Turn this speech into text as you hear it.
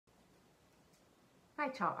Hi,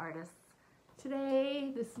 child artists.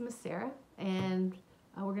 Today, this is Miss Sarah, and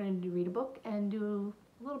we're going to read a book and do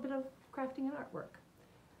a little bit of crafting and artwork.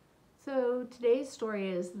 So today's story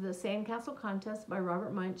is The Sandcastle Contest by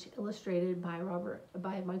Robert Munsch, illustrated by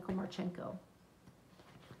Michael Martchenko.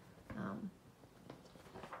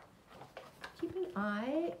 Keep an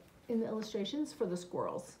eye in the illustrations for the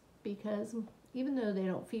squirrels, because even though they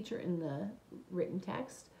don't feature in the written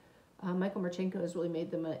text, Michael Martchenko has really made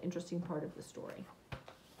them an interesting part of the story.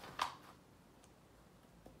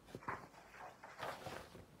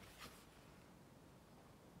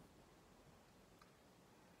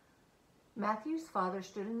 Matthew's father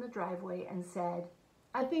stood in the driveway and said,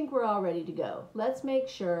 "I think we're all ready to go. Let's make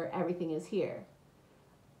sure everything is here.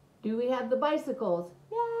 Do we have the bicycles?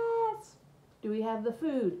 Yes. Do we have the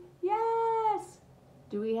food? Yes.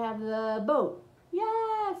 Do we have the boat?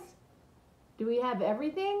 Yes. Do we have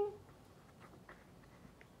everything?"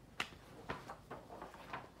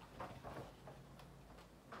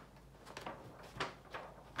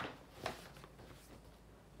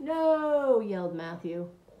 "No," yelled Matthew.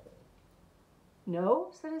 "No,"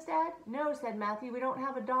 said his dad. "No," said Matthew, "we don't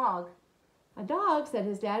have a dog." "A dog," said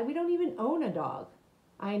his dad. "We don't even own a dog."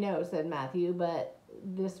 "I know," said Matthew, "but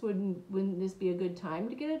wouldn't this be a good time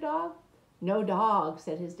to get a dog?" "No dog,"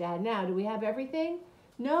 said his dad. "Now, do we have everything?"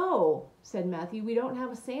 "No," said Matthew, "we don't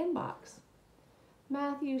have a sandbox."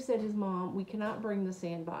 "Matthew," said his mom, "we cannot bring the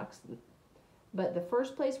sandbox, but the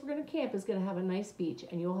first place we're going to camp is going to have a nice beach,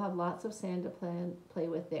 and you'll have lots of sand to play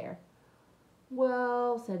with there."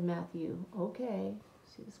 "Well," said Matthew, "okay."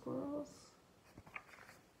 See the squirrels?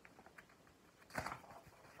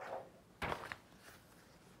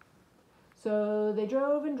 So they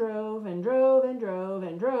drove and drove and drove and drove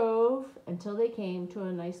and drove until they came to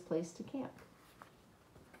a nice place to camp.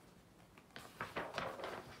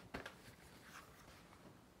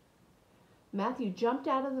 Matthew jumped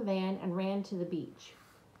out of the van and ran to the beach.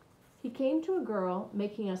 He came to a girl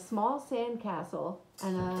making a small sand castle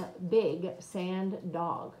and a big sand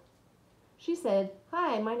dog. She said,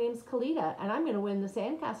 "Hi, my name's Kalita, and I'm going to win the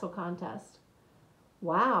sandcastle contest."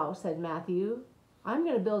 "Wow," said Matthew. "I'm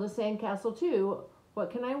going to build a sandcastle too. What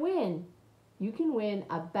can I win?" "You can win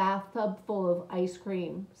a bathtub full of ice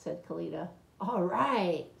cream," said Kalita. "All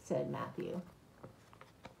right," said Matthew.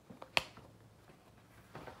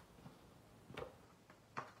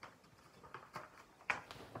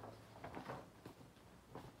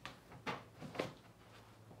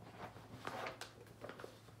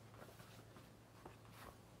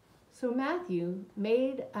 So Matthew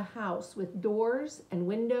made a house with doors and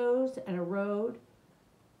windows and a road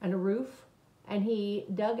and a roof, and he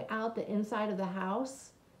dug out the inside of the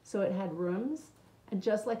house so it had rooms, and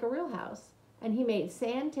just like a real house. And he made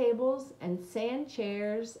sand tables and sand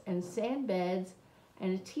chairs and sand beds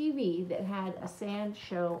and a TV that had a sand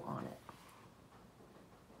show on it.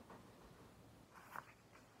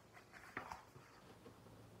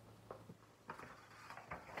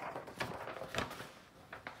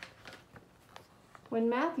 When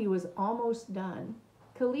Matthew was almost done,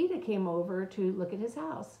 Kalita came over to look at his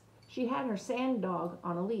house. She had her sand dog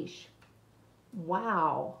on a leash.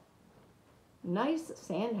 "Wow, nice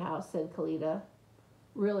sand house," said Kalita.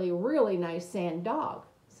 "Really, really nice sand dog,"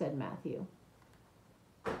 said Matthew.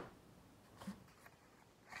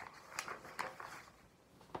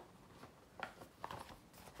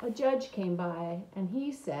 A judge came by and he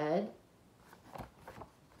said,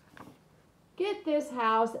 "Get this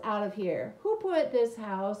house out of here. Who put this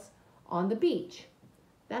house on the beach?"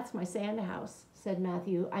 "That's my sand house," said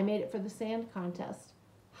Matthew. "I made it for the sand contest."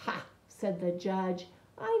 "Ha," said the judge.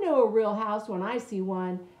 "I know a real house when I see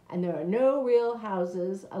one, and there are no real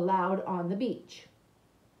houses allowed on the beach."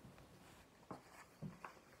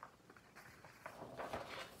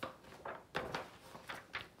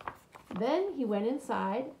 Then he went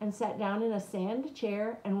inside and sat down in a sand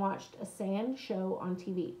chair and watched a sand show on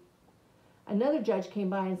TV. Another judge came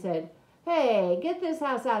by and said, "Hey, get this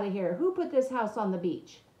house out of here. Who put this house on the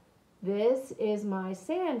beach?" "This is my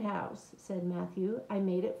sand house," said Matthew. "I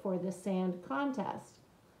made it for the sand contest."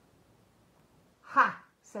 "Ha,"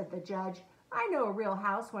 said the judge. "I know a real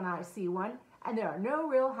house when I see one, and there are no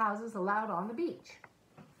real houses allowed on the beach."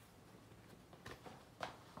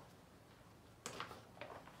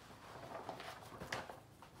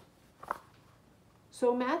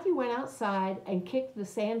 So Matthew went outside and kicked the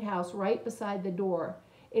sand house right beside the door.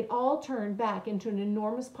 It all turned back into an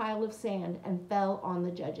enormous pile of sand and fell on the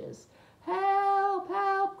judges. "Help,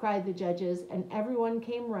 help," cried the judges, and everyone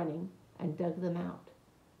came running and dug them out.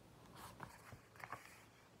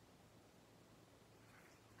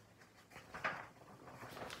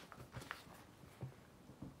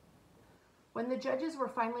 When the judges were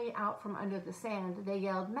finally out from under the sand, they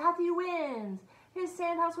yelled, "Matthew wins! His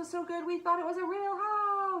sand house was so good we thought it was a real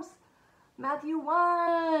house! Matthew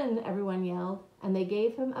won!" everyone yelled, and they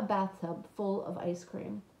gave him a bathtub full of ice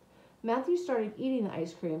cream. Matthew started eating the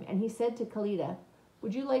ice cream, and he said to Kalita,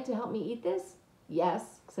 "Would you like to help me eat this?"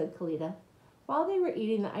 "Yes," said Kalita. While they were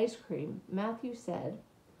eating the ice cream, Matthew said,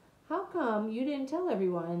 "How come you didn't tell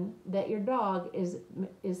everyone that your dog is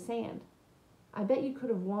sand? I bet you could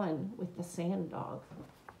have won with the sand dog."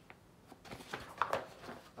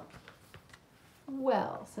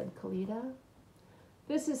 "Well," said Kalita,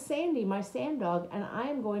 "this is Sandy, my sand dog, and I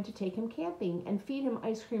am going to take him camping and feed him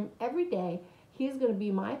ice cream every day. He is going to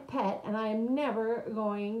be my pet, and I am never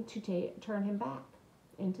going to turn him back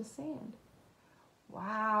into sand."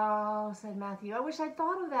 "Wow," said Matthew. "I wish I'd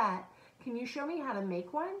thought of that. Can you show me how to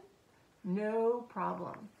make one?" "No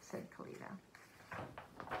problem," said Kalita.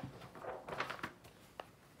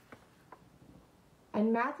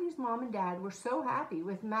 And Matthew's mom and dad were so happy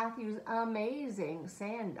with Matthew's amazing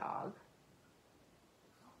sand dog.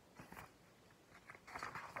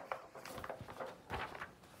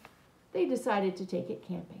 They decided to take it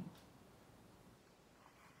camping.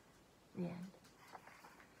 The end.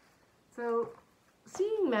 So,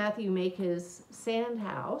 seeing Matthew make his sand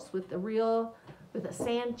house with a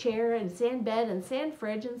sand chair and sand bed and sand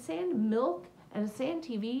fridge and sand milk and a sand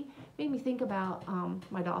TV made me think about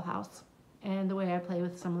my dollhouse and the way I play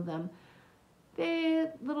with some of them. They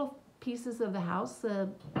little pieces of the house, the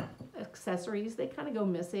accessories, they kind of go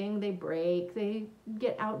missing, they break, they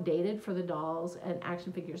get outdated for the dolls and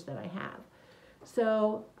action figures that I have.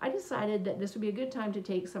 So I decided that this would be a good time to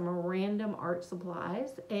take some random art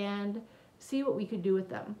supplies and see what we could do with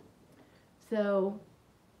them. So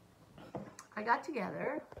I got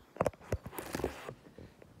together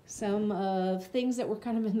some of things that were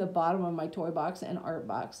kind of in the bottom of my toy box and art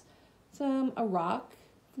box. A rock,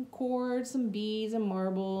 some cords, some beads and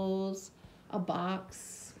marbles, a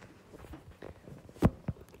box.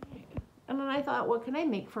 And then I thought, what can I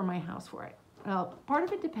make for my house for it? Well, part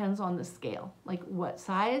of it depends on the scale. Like what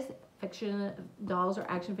size fiction dolls or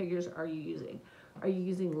action figures are you using? Are you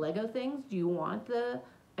using Lego things? Do you want the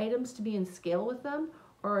items to be in scale with them?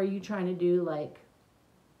 Or are you trying to do like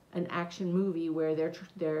an action movie where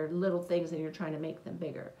they're little things and you're trying to make them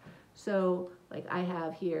bigger? So like I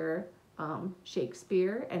have here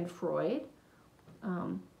Shakespeare and Freud.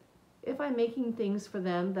 If I'm making things for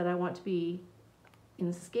them that I want to be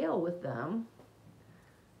in scale with them,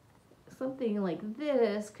 something like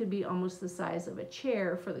this could be almost the size of a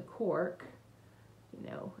chair for the cork,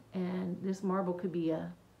 and this marble could be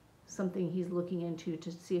something he's looking into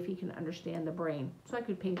to see if he can understand the brain. So I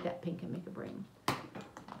could paint that pink and make a brain.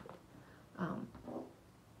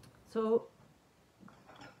 So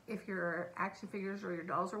if your action figures or your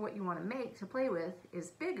dolls or what you want to make to play with is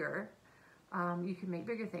bigger, you can make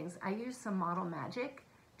bigger things. I used some Model Magic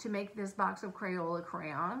to make this box of Crayola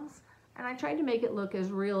crayons, and I tried to make it look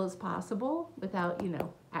as real as possible without,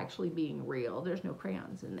 actually being real. There's no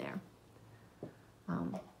crayons in there.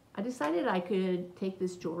 I decided I could take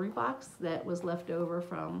this jewelry box that was left over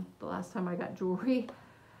from the last time I got jewelry,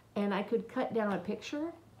 and I could cut down a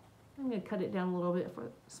picture. I'm going to cut it down a little bit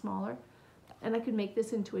smaller. And I could make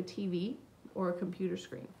this into a TV or a computer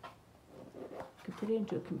screen. I could put it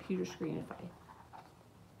into a computer screen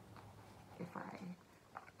if I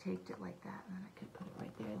taped it like that, and then I could put it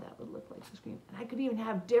right there. That would look like the screen. And I could even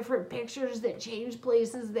have different pictures that change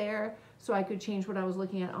places there, so I could change what I was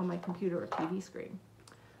looking at on my computer or TV screen.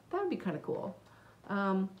 That would be kind of cool.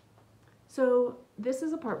 So this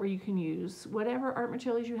is a part where you can use whatever art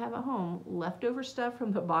materials you have at home, leftover stuff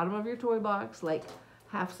from the bottom of your toy box, like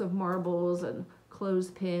halves of marbles and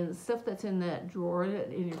clothespins, stuff that's in that drawer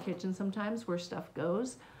in your kitchen sometimes where stuff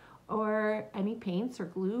goes, or any paints or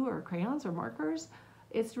glue or crayons or markers.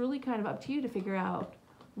 It's really kind of up to you to figure out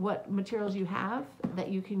what materials you have that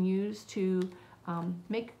you can use to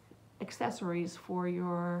make accessories for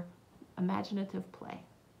your imaginative play.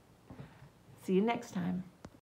 See you next time.